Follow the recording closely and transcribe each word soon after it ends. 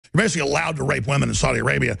You're basically allowed to rape women in Saudi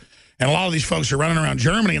Arabia. And a lot of these folks are running around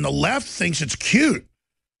Germany, and the left thinks it's cute.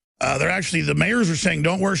 The mayors are saying,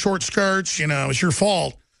 don't wear short skirts, it's your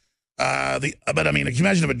fault. But I mean, can you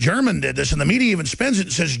imagine if a German did this, and the media even spins it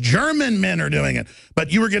and says German men are doing it.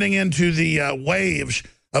 But you were getting into the waves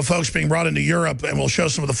of folks being brought into Europe, and we'll show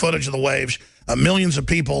some of the footage of the waves. Millions of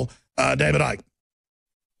people, David Icke.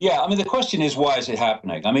 Yeah, I mean, the question is, why is it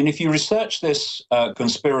happening? I mean, if you research this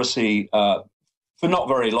conspiracy for not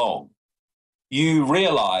very long, you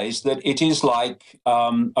realize that it is like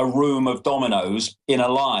a room of dominoes in a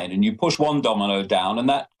line, and you push one domino down, and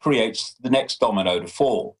that creates the next domino to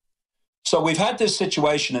fall. So we've had this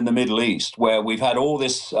situation in the Middle East where we've had all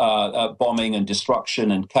this bombing and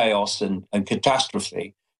destruction and chaos and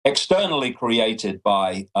catastrophe externally created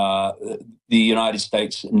by the United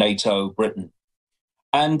States, NATO, Britain.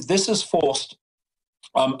 And this has forced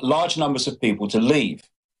large numbers of people to leave.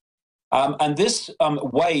 And this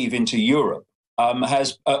wave into Europe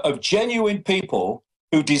has of genuine people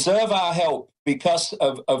who deserve our help because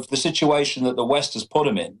of the situation that the West has put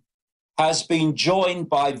them in, has been joined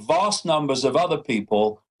by vast numbers of other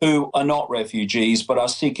people who are not refugees but are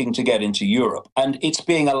seeking to get into Europe. And it's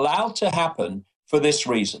being allowed to happen for this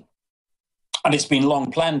reason. And it's been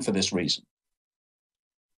long planned for this reason.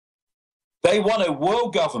 They want a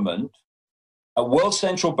world government, a world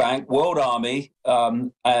central bank, world army,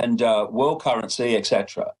 and world currency,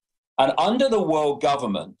 etc. And under the world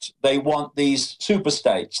government, they want these super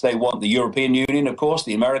states. They want the European Union, of course,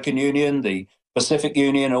 the American Union, the Pacific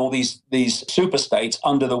Union, all these super states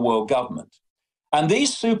under the world government. And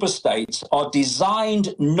these super states are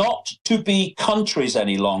designed not to be countries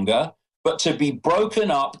any longer, but to be broken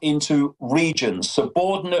up into regions,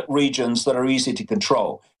 subordinate regions that are easy to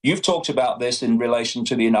control. You've talked about this in relation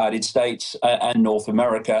to the United States and North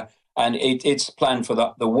America, and it's planned for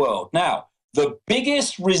the world. Now, the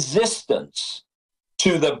biggest resistance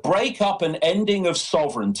to the breakup and ending of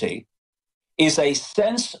sovereignty is a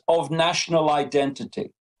sense of national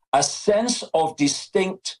identity, a sense of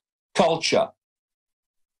distinct culture.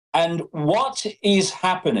 And what is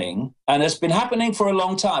happening, and has been happening for a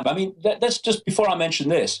long time, I mean, that's just before I mention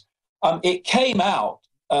this, it came out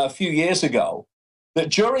a few years ago that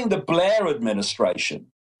during the Blair administration,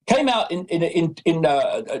 came out in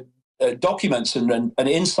documents and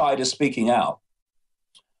insiders speaking out,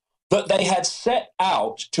 that they had set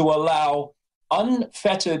out to allow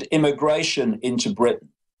unfettered immigration into Britain,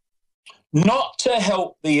 not to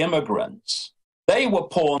help the immigrants. They were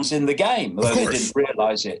pawns in the game, though they didn't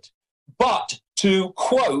realize it. But to,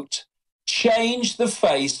 quote, change the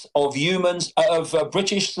face of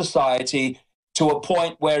British society to a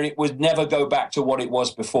point where it would never go back to what it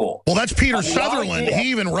was before. Well, that's Peter Sutherland. He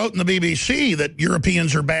even wrote in the BBC that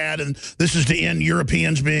Europeans are bad, and this is to end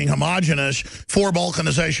Europeans being homogenous for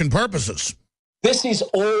balkanization purposes. This is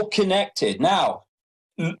all connected. Now,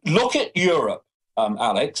 look at Europe,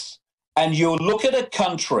 Alex, and you'll look at a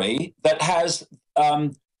country that has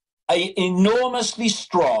an enormously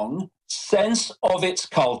strong sense of its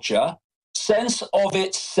culture, sense of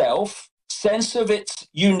itself, sense of its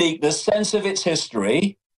uniqueness, sense of its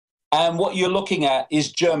history. And what you're looking at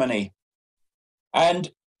is Germany.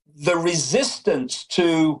 And the resistance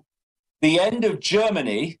to the end of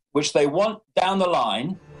Germany, which they want down the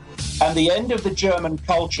line, and the end of the German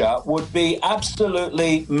culture would be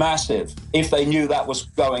absolutely massive if they knew that was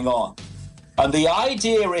going on. And the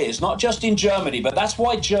idea is, not just in Germany, but that's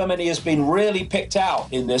why Germany has been really picked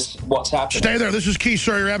out in this, what's happening. Stay there. This is Key,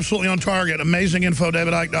 sir. You're absolutely on target. Amazing info,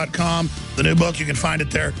 davidicke.com. The new book, you can find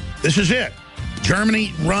it there. This is it.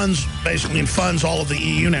 Germany runs, basically, and funds all of the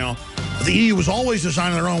EU now. The EU was always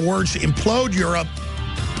designed, in their own words, to implode Europe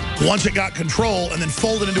once it got control and then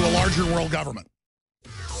fold it into a larger world government.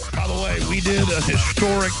 By the way, we did a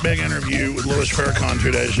historic big interview with Louis Farrakhan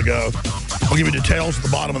 2 days ago. I'll give you details at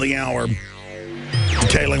the bottom of the hour,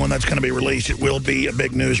 detailing when that's going to be released. It will be a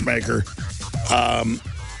big newsmaker.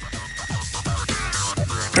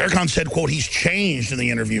 Farrakhan said, quote, he's changed in the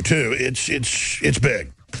interview, too. It's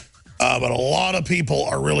big. But a lot of people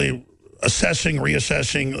are really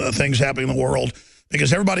reassessing things happening in the world,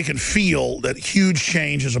 because everybody can feel that huge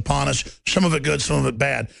change is upon us, some of it good, some of it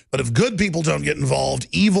bad. But if good people don't get involved,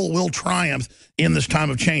 evil will triumph in this time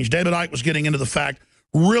of change. David Icke was getting into the fact,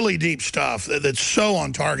 really deep stuff that's so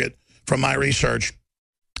on target from my research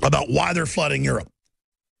about why they're flooding Europe.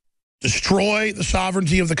 Destroy the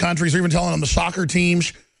sovereignty of the countries. They're even telling them the soccer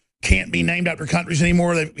teams can't be named after countries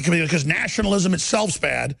anymore because nationalism itself's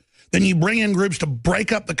bad. Then you bring in groups to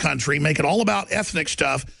break up the country, make it all about ethnic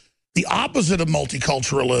stuff, the opposite of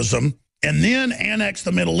multiculturalism, and then annex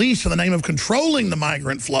the Middle East in the name of controlling the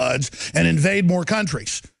migrant floods and invade more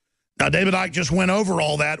countries. Now, David Icke just went over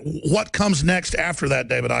all that. What comes next after that,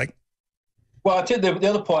 David Icke? Well, I think the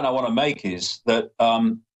other point I want to make is that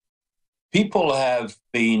people have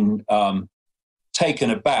been taken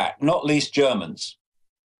aback, not least Germans,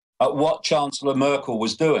 at what Chancellor Merkel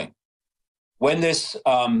was doing. When this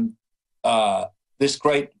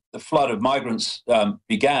great flood of migrants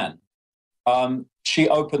began, she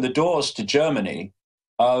opened the doors to Germany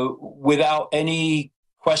without any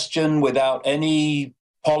question, without any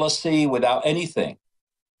policy, without anything.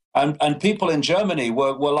 And people in Germany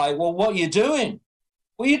were like, well, what are you doing?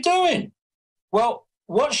 What are you doing? Well,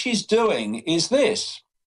 what she's doing is this.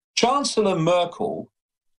 Chancellor Merkel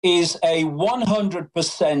is a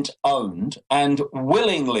 100% owned and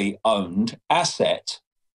willingly owned asset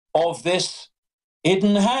of this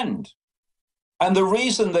hidden hand. And the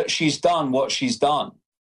reason that she's done what she's done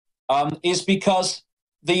is because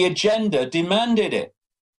the agenda demanded it.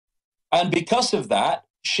 And because of that,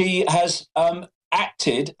 she has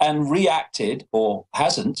acted and reacted, or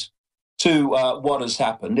hasn't, to what has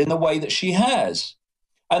happened in the way that she has.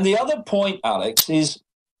 And the other point, Alex, is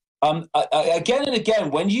again and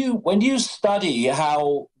again, when you study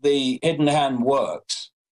how the hidden hand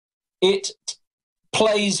works, it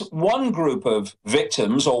plays one group of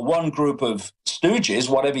victims or one group of stooges,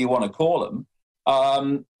 whatever you want to call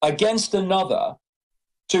them, against another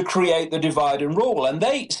to create the divide and rule. And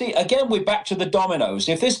they see, again, we're back to the dominoes.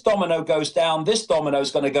 If this domino goes down, this domino is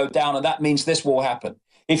going to go down, and that means this will happen.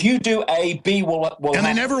 If you do A, B will and happen.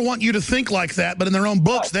 They never want you to think like that, but in their own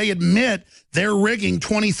books, they admit they're rigging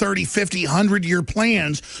 20, 30, 50, 100-year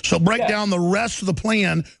plans. So break down the rest of the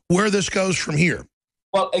plan, where this goes from here.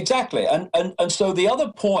 Well, exactly. And so the other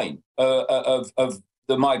point of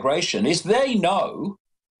the migration is they know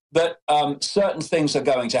that certain things are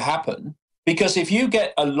going to happen, because if you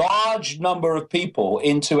get a large number of people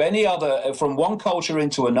into any other, from one culture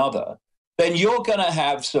into another, then you're going to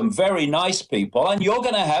have some very nice people and you're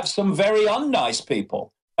going to have some very unnice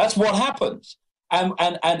people. That's what happens. And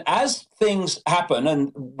as things happen,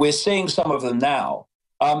 and we're seeing some of them now,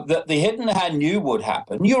 that the hidden hand knew would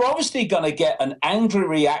happen, you're obviously going to get an angry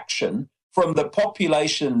reaction from the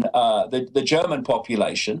population, the German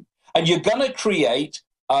population, and you're going to create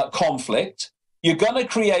conflict, you're going to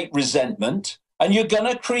create resentment, and you're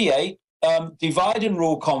going to create divide and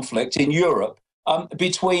rule conflict in Europe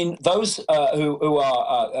between those who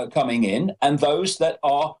are coming in and those that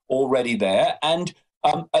are already there. And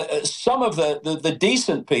some of the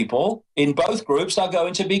decent people in both groups are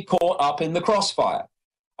going to be caught up in the crossfire.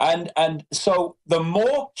 And so the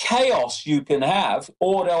more chaos you can have,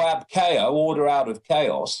 order ab chaos, order out of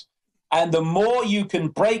chaos, and the more you can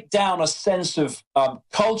break down a sense of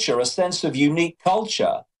culture, a sense of unique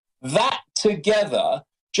culture, that together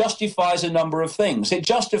justifies a number of things. It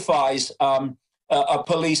justifies a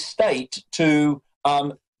police state to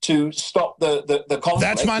stop the conflict.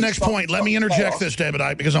 That's my next point. Let me interject this, David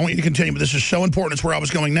Icke, because I want you to continue, but this is so important. It's where I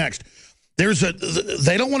was going next.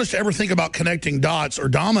 They don't want us to ever think about connecting dots or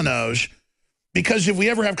dominoes, because if we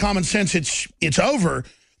ever have common sense, it's over.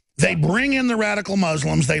 They bring in the radical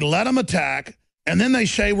Muslims, they let them attack, and then they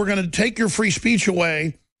say, we're going to take your free speech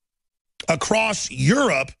away across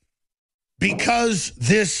Europe because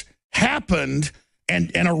this happened,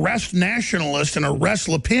 and arrest nationalists and arrest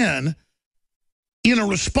Le Pen in a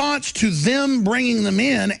response to them bringing them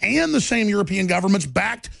in, and the same European governments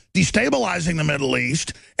backed destabilizing the Middle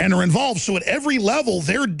East and are involved. So at every level,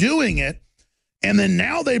 they're doing it. And then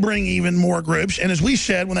now they bring even more groups. And as we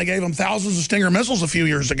said, when they gave them thousands of Stinger missiles a few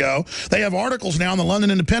years ago, they have articles now in the London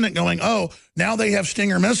Independent going, oh, now they have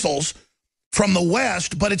Stinger missiles from the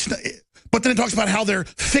West, but then it talks about how they're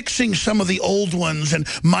fixing some of the old ones and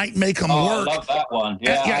might make them work. I love that one.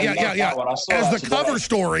 Yeah. That one. As the cover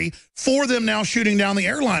story for them now shooting down the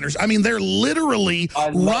airliners. I mean, they're literally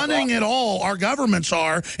running it all. Our governments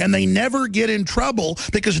are, and they never get in trouble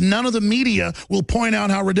because none of the media will point out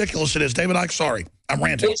how ridiculous it is. David Icke, sorry, I'm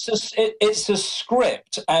ranting. It's a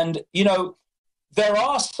script, and you know, there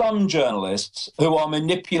are some journalists who are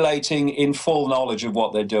manipulating in full knowledge of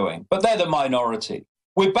what they're doing, but they're the minority.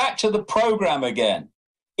 We're back to the program again.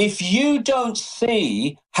 If you don't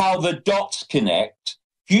see how the dots connect,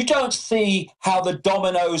 if you don't see how the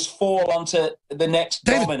dominoes fall onto the next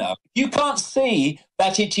domino, you can't see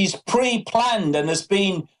that it is pre-planned and has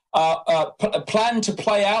been planned to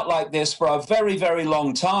play out like this for a very, very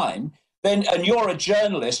long time, then, and you're a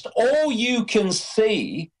journalist, all you can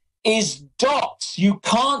see is dots. You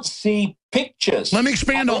can't see pictures. Let me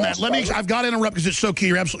expand on that. I've got to interrupt because it's so key.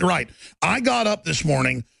 You're absolutely right. I got up this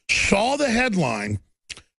morning, saw the headline,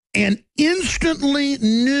 and instantly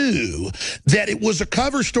knew that it was a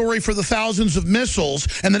cover story for the thousands of missiles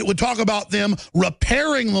and that it would talk about them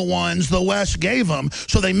repairing the ones the West gave them.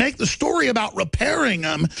 So they make the story about repairing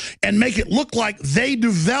them and make it look like they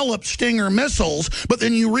developed Stinger missiles. But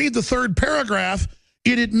then you read the third paragraph,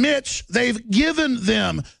 it admits they've given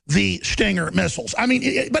them the Stinger missiles. I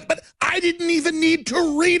mean, but I didn't even need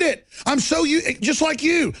to read it. I'm so just like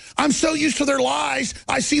you. I'm so used to their lies.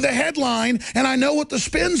 I see the headline and I know what the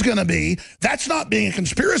spin's going to be. That's not being a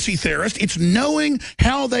conspiracy theorist. It's knowing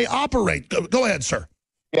how they operate. Go ahead, sir.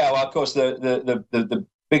 Yeah, well, of course, the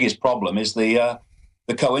biggest problem is the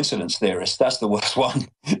coincidence theorist. That's the worst one.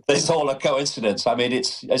 It's all a coincidence. I mean,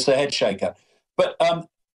 it's a head shaker. But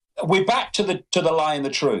we're back to the lie and the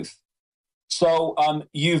truth. So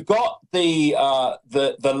you've got the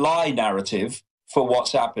lie narrative for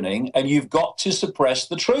what's happening, and you've got to suppress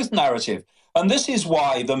the truth narrative. And this is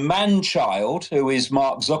why the man-child, who is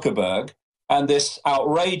Mark Zuckerberg, and this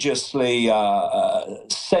outrageously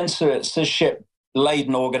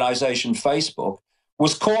censorship-laden organization, Facebook,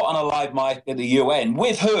 was caught on a live mic at the UN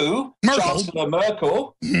with who? Merkel. Chancellor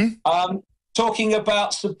Merkel, talking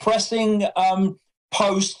about suppressing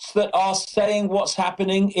posts that are saying what's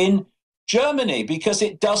happening in Germany because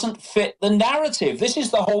it doesn't fit the narrative. This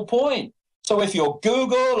is the whole point. So if you're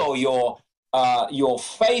Google or your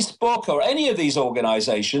Facebook or any of these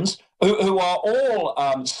organizations who are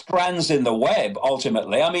all strands in the web,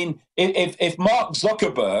 ultimately, I mean, if Mark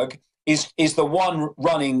Zuckerberg is the one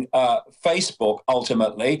running Facebook,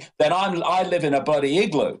 ultimately, then I live in a bloody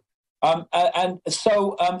igloo. And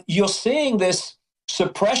so you're seeing this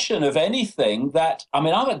suppression of anything that, I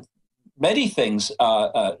mean, many things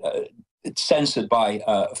censored by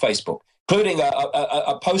Facebook, including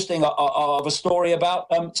a posting of a story about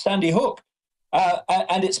Sandy Hook.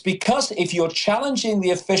 And it's because if you're challenging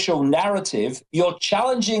the official narrative, you're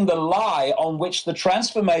challenging the lie on which the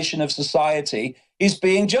transformation of society is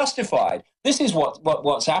being justified. This is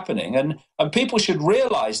what's happening, and people should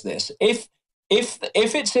realize this. If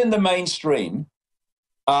it's in the mainstream,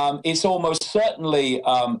 it's almost certainly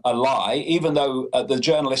a lie, even though the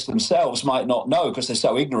journalists themselves might not know because they're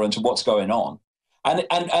so ignorant of what's going on. And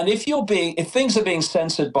if things are being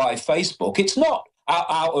censored by Facebook, it's not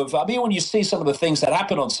out of. I mean, when you see some of the things that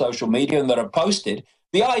happen on social media and that are posted,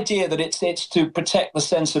 the idea that it's to protect the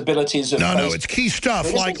sensibilities of no, it's key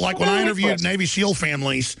stuff. Like when I interviewed Navy SEAL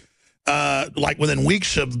families, like within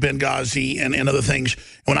weeks of Benghazi and other things,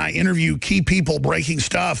 when I interview key people breaking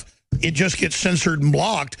stuff, it just gets censored and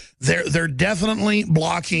blocked. They're definitely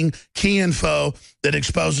blocking key info that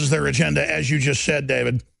exposes their agenda, as you just said,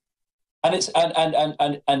 David. And it's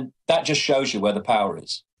and that just shows you where the power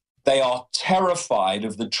is. They are terrified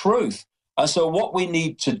of the truth. And so what we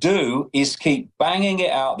need to do is keep banging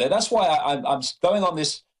it out there. That's why I'm going on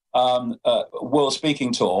this World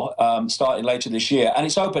Speaking Tour starting later this year, and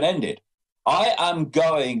it's open-ended. I am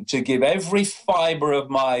going to give every fiber of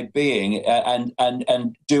my being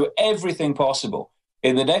and do everything possible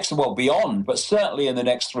in the next, well, beyond, but certainly in the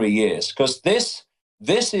next 3 years, because this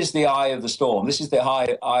is the eye of the storm. This is the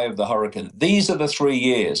eye of the hurricane. These are the 3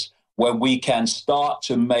 years where we can start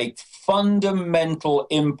to make fundamental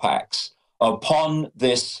impacts upon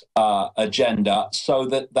this agenda so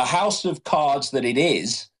that the house of cards that it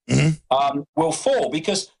is will fall,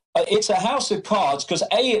 because it's a house of cards because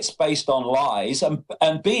A, it's based on lies,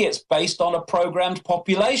 and B, it's based on a programmed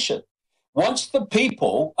population. Once the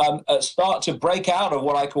people start to break out of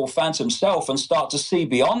what I call phantom self and start to see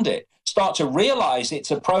beyond it, start to realize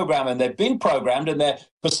it's a program and they've been programmed and their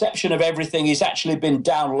perception of everything has actually been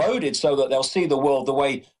downloaded so that they'll see the world the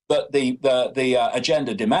way that the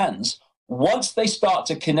agenda demands. Once they start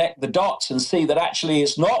to connect the dots and see that actually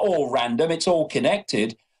it's not all random, it's all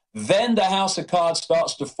connected, then the house of cards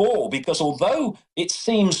starts to fall, because although it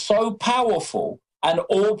seems so powerful and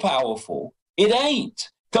all-powerful, it ain't,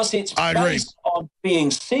 because it's based on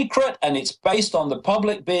being secret and it's based on the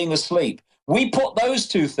public being asleep. We put those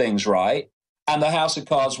two things right, and the house of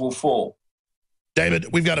cards will fall. David,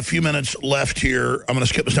 we've got a few minutes left here. I'm going to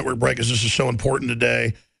skip this network break because this is so important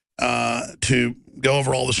today to go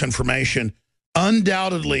over all this information.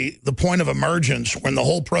 Undoubtedly, the point of emergence, when the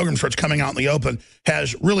whole program starts coming out in the open,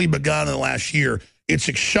 has really begun in the last year. It's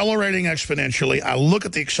accelerating exponentially. I look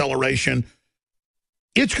at the acceleration.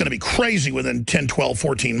 It's going to be crazy within 10, 12,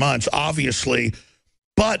 14 months, obviously.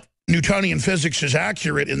 But Newtonian physics is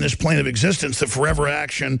accurate in this plane of existence that for every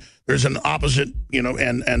action, there's an opposite,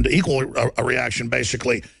 and equal a reaction,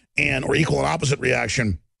 basically, or equal and opposite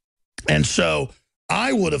reaction. And so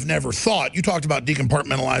I would have never thought, you talked about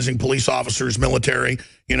decompartmentalizing police officers, military,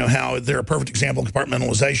 how they're a perfect example of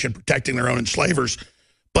compartmentalization, protecting their own enslavers.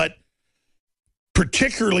 But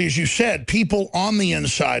particularly, as you said, people on the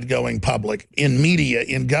inside going public, in media,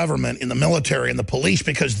 in government, in the military, in the police,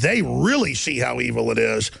 because they really see how evil it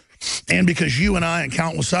is. And because you and I and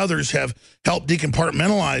countless others have helped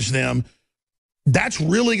decompartmentalize them, that's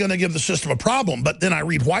really going to give the system a problem. But then I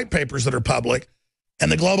read white papers that are public,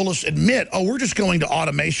 and the globalists admit, oh, we're just going to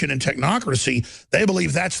automation and technocracy. They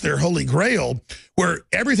believe that's their holy grail, where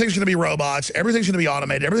everything's going to be robots, everything's going to be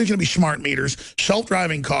automated, everything's going to be smart meters,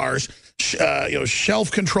 self-driving cars,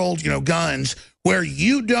 self-controlled, guns, where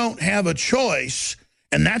you don't have a choice.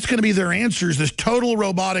 And that's going to be their answers, this total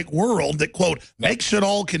robotic world that, quote, makes it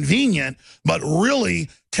all convenient, but really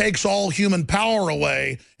takes all human power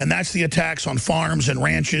away. And that's the attacks on farms and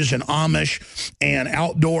ranches and Amish and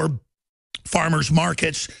outdoor farmers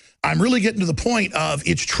markets. I'm really getting to the point of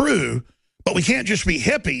it's true, but we can't just be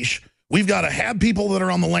hippies. We've got to have people that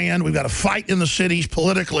are on the land. We've got to fight in the cities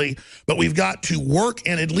politically, but we've got to work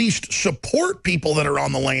and at least support people that are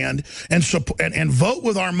on the land and vote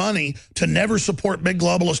with our money to never support big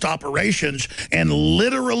globalist operations and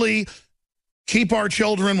literally keep our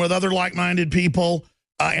children with other like-minded people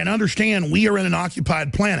and understand we are in an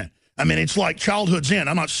occupied planet. I mean, it's like childhood's end.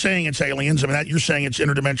 I'm not saying it's aliens. I mean, you're saying it's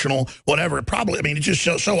interdimensional, whatever. It's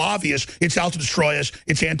just so obvious. It's out to destroy us.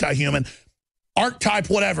 It's anti-human. Archetype,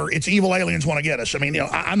 whatever. It's evil aliens want to get us. I mean,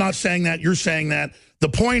 I'm not saying that. You're saying that. The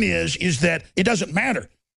point is that it doesn't matter.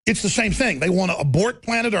 It's the same thing. They want to abort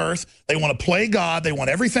planet Earth. They want to play God. They want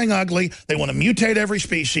everything ugly. They want to mutate every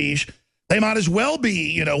species. They might as well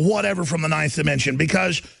be, whatever from the ninth dimension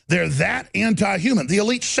because they're that anti-human. The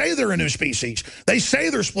elites say they're a new species. They say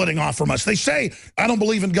they're splitting off from us. They say, I don't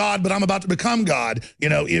believe in God, but I'm about to become God,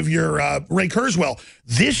 if you're Ray Kurzweil.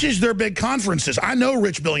 This is their big conferences. I know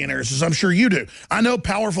rich billionaires, as I'm sure you do. I know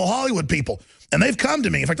powerful Hollywood people, and they've come to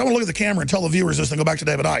me. In fact, I want to look at the camera and tell the viewers this and go back to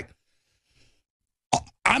David Icke.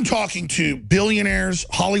 I'm talking to billionaires,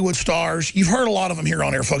 Hollywood stars. You've heard a lot of them here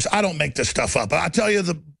on air, folks. I don't make this stuff up. I tell you,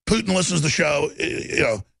 Putin listens to the show,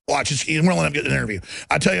 watch it, and we'll let him get an interview.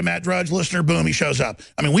 I tell you, Matt Drudge, listener, boom, he shows up.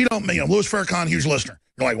 I mean, we don't, Louis Farrakhan, huge listener.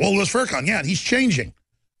 You're like, well, Louis Farrakhan, yeah, he's changing.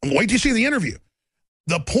 Wait till you see the interview.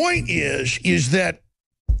 The point is that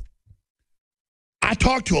I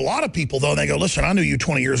talk to a lot of people, though, and they go, listen, I knew you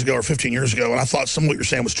 20 years ago or 15 years ago, and I thought some of what you're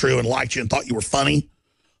saying was true and liked you and thought you were funny.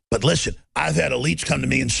 But listen, I've had elites come to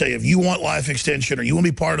me and say, if you want life extension or you want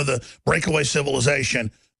to be part of the breakaway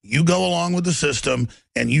civilization, you go along with the system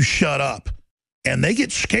and you shut up. And they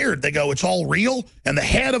get scared. They go, it's all real. And the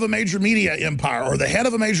head of a major media empire or the head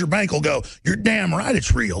of a major bank will go, you're damn right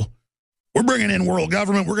it's real. We're bringing in world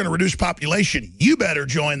government. We're going to reduce population. You better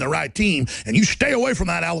join the right team. And you stay away from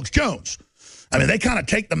that Alex Jones. I mean, they kind of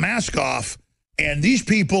take the mask off. And these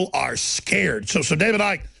people are scared. So David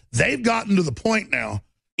Icke, they've gotten to the point now,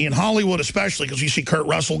 in Hollywood especially, because you see Kurt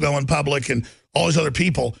Russell going public and all these other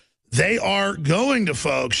people, they are going to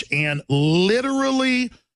folks and literally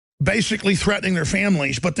basically threatening their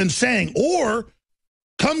families, but then saying, or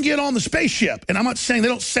come get on the spaceship. And I'm not saying they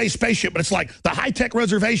don't say spaceship, but it's like the high-tech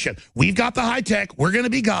reservation. We've got the high-tech. We're going to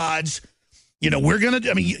be gods. We're going to,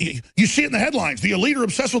 I mean, you see it in the headlines. The elite are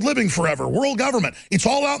obsessed with living forever. World government. It's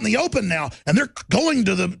all out in the open now. And they're going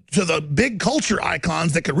to the big culture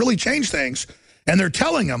icons that could really change things. And they're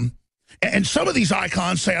telling them, and some of these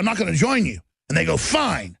icons say, I'm not going to join you. And they go,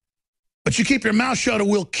 fine. But you keep your mouth shut or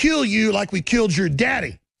we'll kill you like we killed your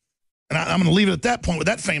daddy. And I'm going to leave it at that point with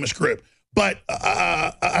that famous group. But,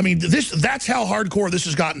 I mean, that's how hardcore this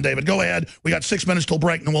has gotten, David. Go ahead. We got 6 minutes till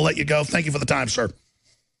break, and then we'll let you go. Thank you for the time, sir.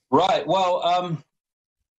 Right. Well,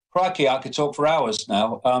 crikey, I could talk for hours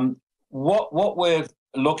now. What we're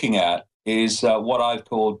looking at is what I've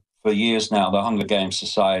called for years now the Hunger Games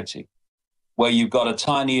Society, where you've got a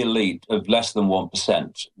tiny elite of less than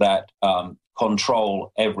 1% that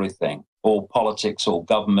control everything, all politics, all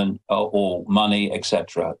government, all money,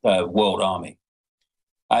 etc., world army.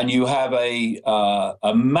 And you have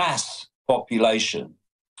a mass population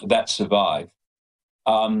that survive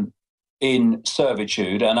in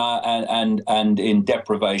servitude and in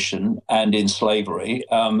deprivation and in slavery.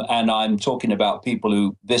 And I'm talking about people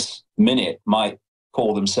who this minute might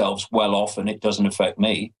call themselves well off, and it doesn't affect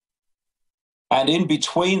me. And in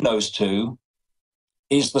between those two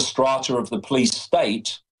is the strata of the police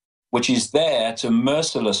state, which is there to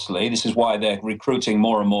mercilessly, this is why they're recruiting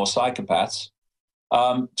more and more psychopaths,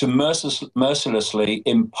 to mercilessly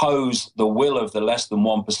impose the will of the less than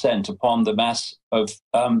 1% upon the mass of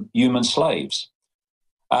human slaves.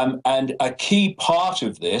 And a key part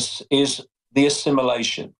of this is the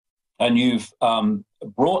assimilation. And you've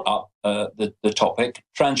brought up the topic,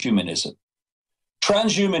 transhumanism.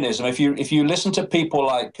 Transhumanism, if you listen to people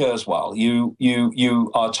like Kurzweil,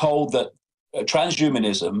 you are told that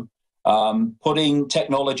transhumanism, putting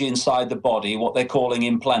technology inside the body, what they're calling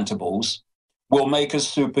implantables, will make us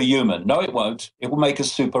superhuman. No, it won't. It will make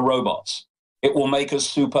us super robots. It will make us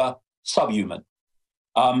super subhuman.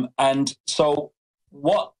 And so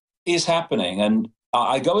what is happening, and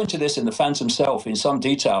I go into this in The Phantom Self in some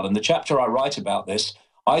detail, and the chapter I write about this,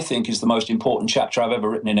 I think, is the most important chapter I've ever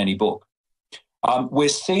written in any book. We're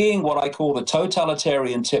seeing what I call the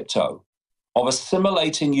totalitarian tiptoe of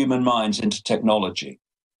assimilating human minds into technology.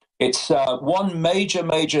 It's one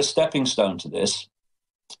major stepping stone to this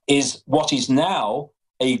is what is now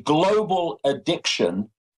a global addiction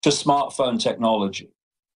to smartphone technology,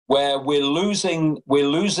 where we're losing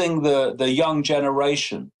the young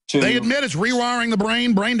generation to. They admit it's rewiring the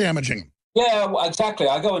brain damaging. Yeah, well, exactly.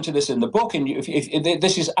 I go into this in the book, and if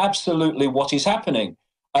this is absolutely what is happening.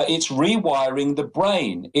 It's rewiring the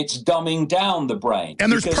brain. It's dumbing down the brain. And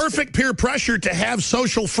there's perfect peer pressure to have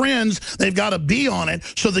social friends. They've got to be on it.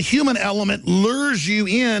 So the human element lures you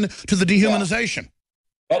in to the dehumanization.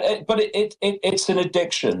 Yeah. But it's an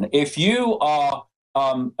addiction. If you are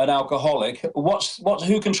an alcoholic,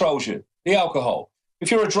 who controls you? The alcohol.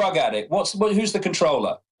 If you're a drug addict, who's the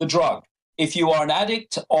controller? The drug. If you are an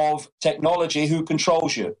addict of technology, who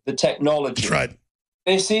controls you? The technology. That's right.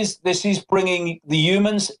 This is bringing the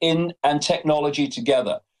humans in and technology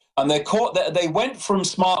together. And they went from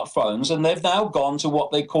smartphones and they've now gone to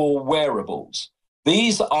what they call wearables.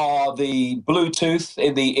 These are the Bluetooth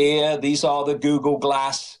in the ear. These are the Google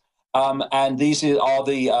Glass. And these are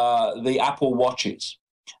the Apple Watches.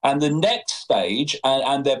 And the next stage,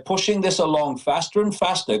 and they're pushing this along faster and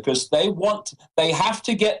faster because they have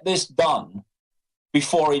to get this done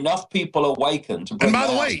before enough people awaken to bring. And by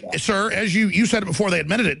the way, sir, as you said it before, they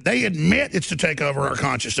admitted it. They admit it's to take over our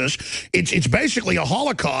consciousness. It's basically a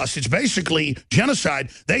Holocaust. It's basically genocide.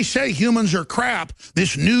 They say humans are crap.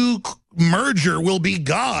 This new merger will be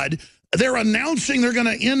God. They're announcing they're going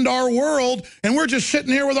to end our world, and we're just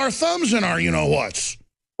sitting here with our thumbs in our you-know-whats.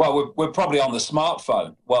 Well, we're probably on the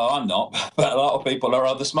smartphone. Well, I'm not, but a lot of people are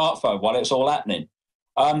on the smartphone while it's all happening.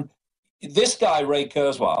 This guy, Ray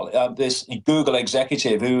Kurzweil, this Google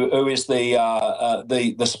executive who is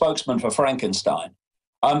the spokesman for Frankenstein,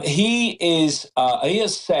 he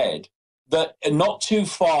has said that not too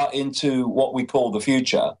far into what we call the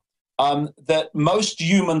future, that most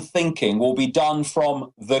human thinking will be done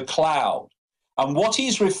from the cloud. And what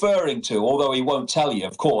he's referring to, although he won't tell you,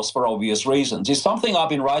 of course, for obvious reasons, is something I've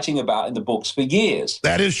been writing about in the books for years.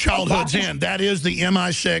 That is childhood's end. That is the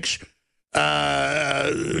MI6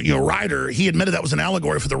 writer. He admitted that was an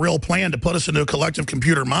allegory for the real plan to put us into a collective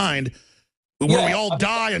computer mind where we all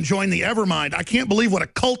die and join the Evermind. I can't believe what a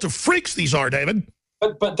cult of freaks these are, David.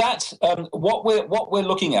 But that's what we're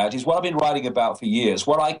looking at is what I've been writing about for years,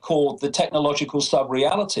 what I call the technological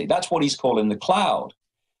sub-reality. That's what he's calling the cloud.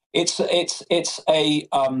 It's a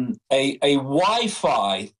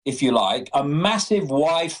Wi-Fi, if you like, a massive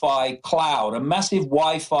Wi-Fi cloud, a massive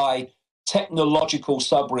Wi-Fi technological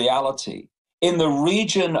sub-reality in the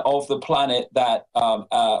region of the planet that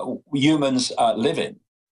humans live in,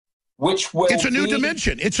 which will It's a new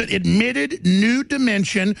dimension. It's an admitted new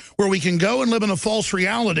dimension where we can go and live in a false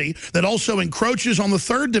reality that also encroaches on the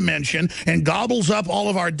third dimension and gobbles up all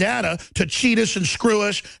of our data to cheat us and screw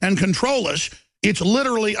us and control us. It's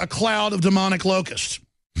literally a cloud of demonic locusts.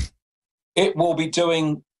 It will be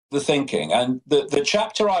doing the thinking. And the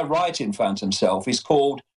chapter I write in Phantom Self is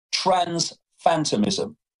called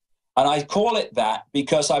Trans-Phantomism. And I call it that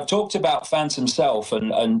because I've talked about Phantom Self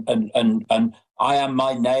and I am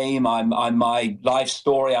my name, I'm my life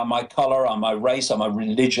story, I'm my color, I'm my race, I'm my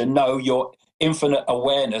religion. No, your infinite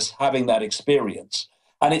awareness having that experience.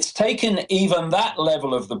 And it's taken even that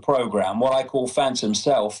level of the program, what I call Phantom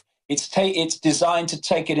Self, it's designed to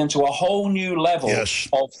take it into a whole new level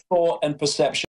of thought and perception.